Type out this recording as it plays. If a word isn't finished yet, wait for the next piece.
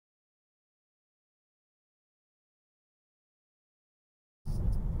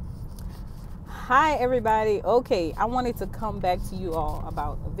Hi everybody. Okay, I wanted to come back to you all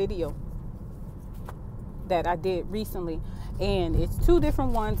about a video that I did recently, and it's two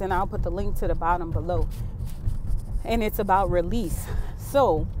different ones, and I'll put the link to the bottom below, and it's about release.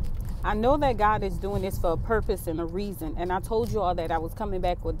 So I know that God is doing this for a purpose and a reason, and I told you all that I was coming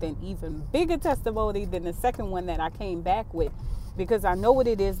back with an even bigger testimony than the second one that I came back with, because I know what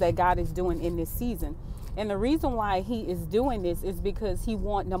it is that God is doing in this season. And the reason why he is doing this is because he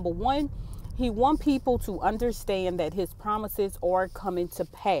want, number one, he want people to understand that his promises are coming to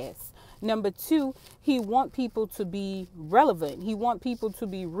pass. Number two, he want people to be relevant. He want people to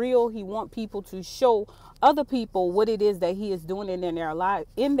be real. He want people to show other people what it is that he is doing in their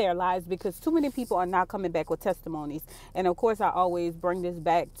lives, because too many people are not coming back with testimonies. And of course, I always bring this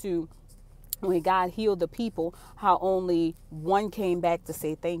back to when God healed the people, how only one came back to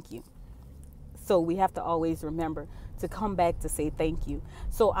say thank you. So we have to always remember to come back to say thank you.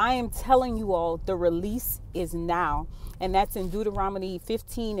 So I am telling you all, the release is now. And that's in Deuteronomy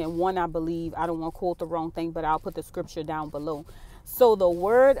 15:1, I believe. I don't want to quote the wrong thing, but I'll put the scripture down below. So the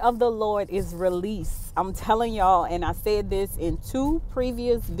word of the Lord is release. I'm telling y'all, and I said this in two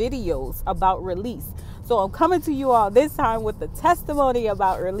previous videos about release. So I'm coming to you all this time with the testimony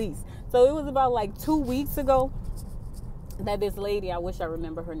about release. So it was about like 2 weeks ago that this lady, I wish I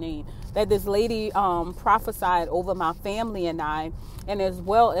remember her name, that this lady prophesied over my family and I, and as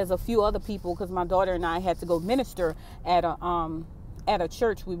well as a few other people, because my daughter and I had to go minister at a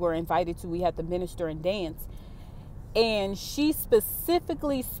church we were invited to. We had to minister and dance. And she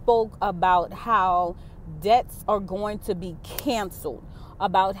specifically spoke about how debts are going to be canceled,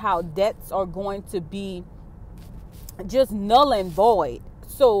 about how debts are going to be just null and void.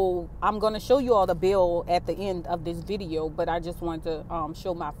 So I'm going to show you all the bill at the end of this video, but I just wanted to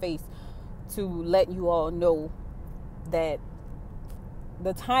show my face to let you all know that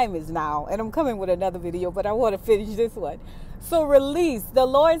the time is now. And I'm coming with another video, but I want to finish this one. So release. The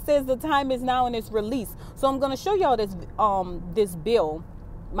Lord says the time is now and it's release. So I'm going to show y'all this bill.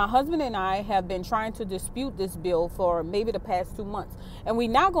 My husband and I have been trying to dispute this bill for maybe the past 2 months. And we're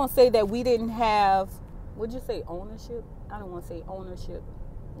not going to say that we didn't have, would you say ownership? I don't want to say ownership.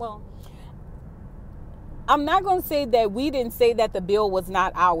 Well, I'm not going to say that we didn't say that the bill was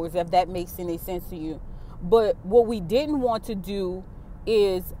not ours, if that makes any sense to you. But what we didn't want to do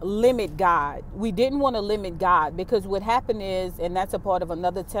is limit God. We didn't want to limit God, because what happened is, and that's a part of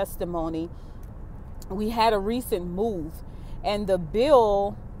another testimony, we had a recent move, and the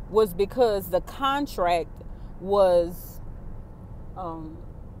bill was because the contract was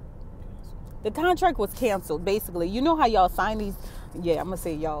canceled, basically. You know how y'all sign these, yeah, I'm gonna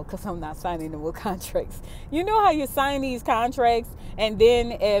say y'all because I'm not signing them with contracts. You know how you sign these contracts, and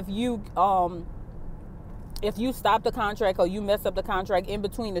then if you stop the contract or you mess up the contract in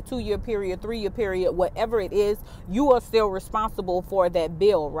between the 2-year period, 3-year period, whatever it is, you are still responsible for that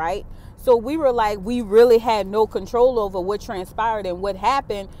bill, right? So we were like, we really had no control over what transpired and what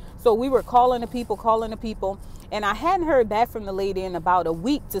happened. So we were calling the people, and I hadn't heard back from the lady in about a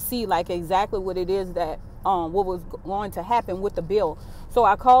week to see like exactly what it is that what was going to happen with the bill. So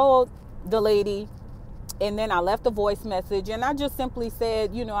I called the lady, and then I left a voice message, and I just simply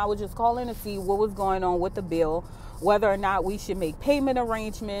said, you know, I was just calling to see what was going on with the bill, whether or not we should make payment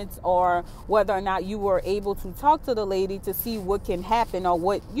arrangements, or whether or not you were able to talk to the lady to see what can happen or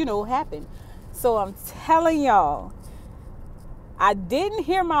what, you know, happened. So I'm telling y'all, I didn't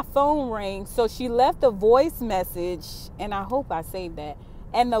hear my phone ring, so she left a voice message, and I hope I saved that.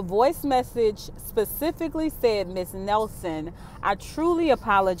 And the voice message specifically said, Miss Nelson, I truly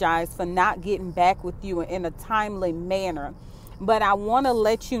apologize for not getting back with you in a timely manner, but I want to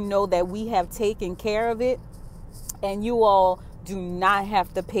let you know that we have taken care of it, and you all do not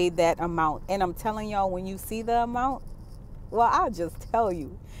have to pay that amount. And I'm telling y'all, when you see the amount, well, I'll just tell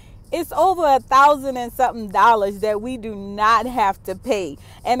you, it's over $1,000 and something that we do not have to pay.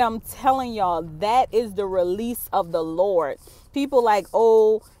 And I'm telling y'all, that is the release of the Lord. People like,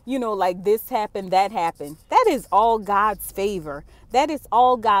 oh, you know, like this happened, that happened. That is all God's favor. That is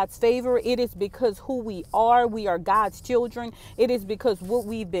all God's favor. It is because who we are God's children. It is because what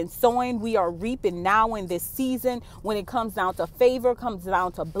we've been sowing, we are reaping now in this season. When it comes down to favor, comes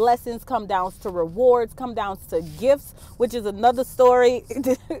down to blessings, come down to rewards, come down to gifts, which is another story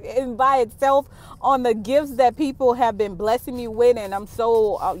in by itself, on the gifts that people have been blessing me with. And I'm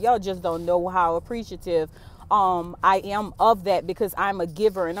so, y'all just don't know how appreciative I am of that, because I'm a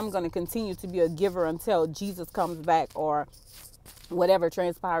giver, and I'm going to continue to be a giver until Jesus comes back or whatever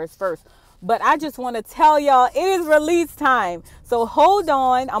transpires first. But I just want to tell y'all, it is release time. So hold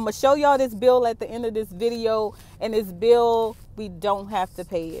on. I'm going to show y'all this bill at the end of this video. And this bill We don't have to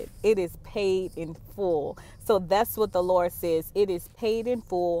pay it. It is paid in full. So that's what the Lord says. It is paid in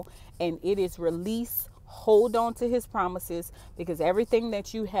full and it is released. Hold on to his promises, because everything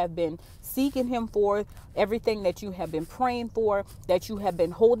that you have been seeking him for, everything that you have been praying for, that you have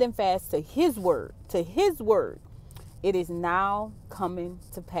been holding fast to his word, it is now coming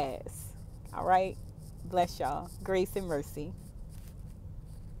to pass. All right. Bless y'all. Grace and mercy.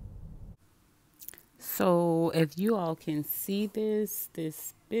 So if you all can see this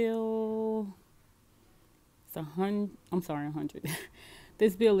bill, it's $100.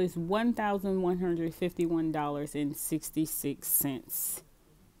 This bill is $1,151.66.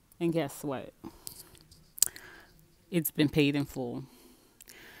 And guess what? It's been paid in full.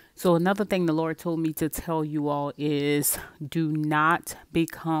 So another thing the Lord told me to tell you all is, do not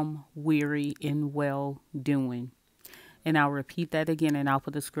become weary in well doing. And I'll repeat that again, and I'll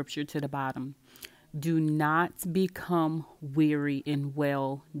put the scripture to the bottom. Do not become weary in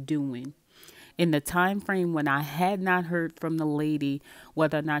well doing. In the time frame when I had not heard from the lady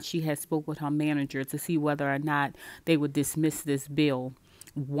whether or not she had spoke with her manager to see whether or not they would dismiss this bill,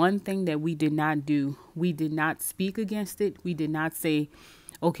 one thing that we did not do, we did not speak against it. We did not say,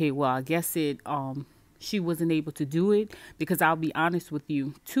 okay, well, I guess she wasn't able to do it, because I'll be honest with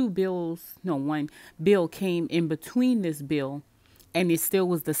you, one bill came in between this bill, and it still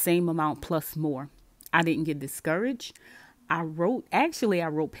was the same amount plus more. I didn't get discouraged. I wrote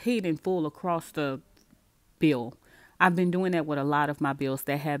paid in full across the bill. I've been doing that with a lot of my bills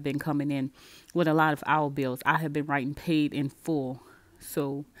that have been coming in, with a lot of our bills. I have been writing paid in full.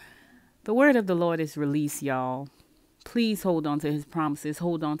 So the word of the Lord is released, y'all. Please hold on to his promises,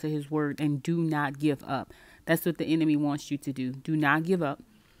 hold on to his word, and do not give up. That's what the enemy wants you to do. Do not give up.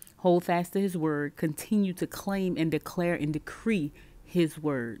 Hold fast to his word. Continue to claim and declare and decree his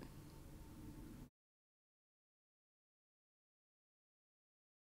word.